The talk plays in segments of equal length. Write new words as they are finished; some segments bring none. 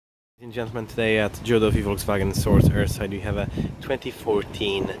Ladies and gentlemen, today at Joe Duffy Volkswagen Swords airside we have a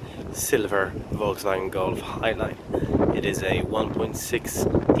 2014 silver Volkswagen Golf Highline. It is a 1.6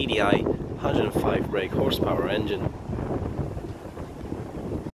 TDI 105 brake horsepower engine.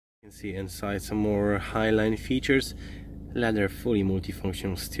 You can see inside some more Highline features: leather fully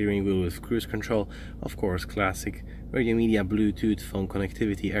multifunctional steering wheel with cruise control, of course classic radio media, Bluetooth, phone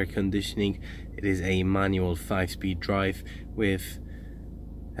connectivity, air conditioning. It is a manual 5-speed drive with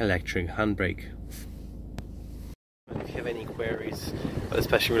electric handbrake. If you have any queries, but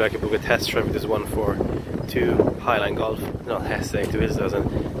especially would like to book a test drive with this 142 Highline Golf, do not hesitate to visit us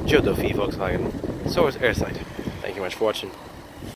on Joe Duffy Volkswagen Swords airside. Thank you much for watching.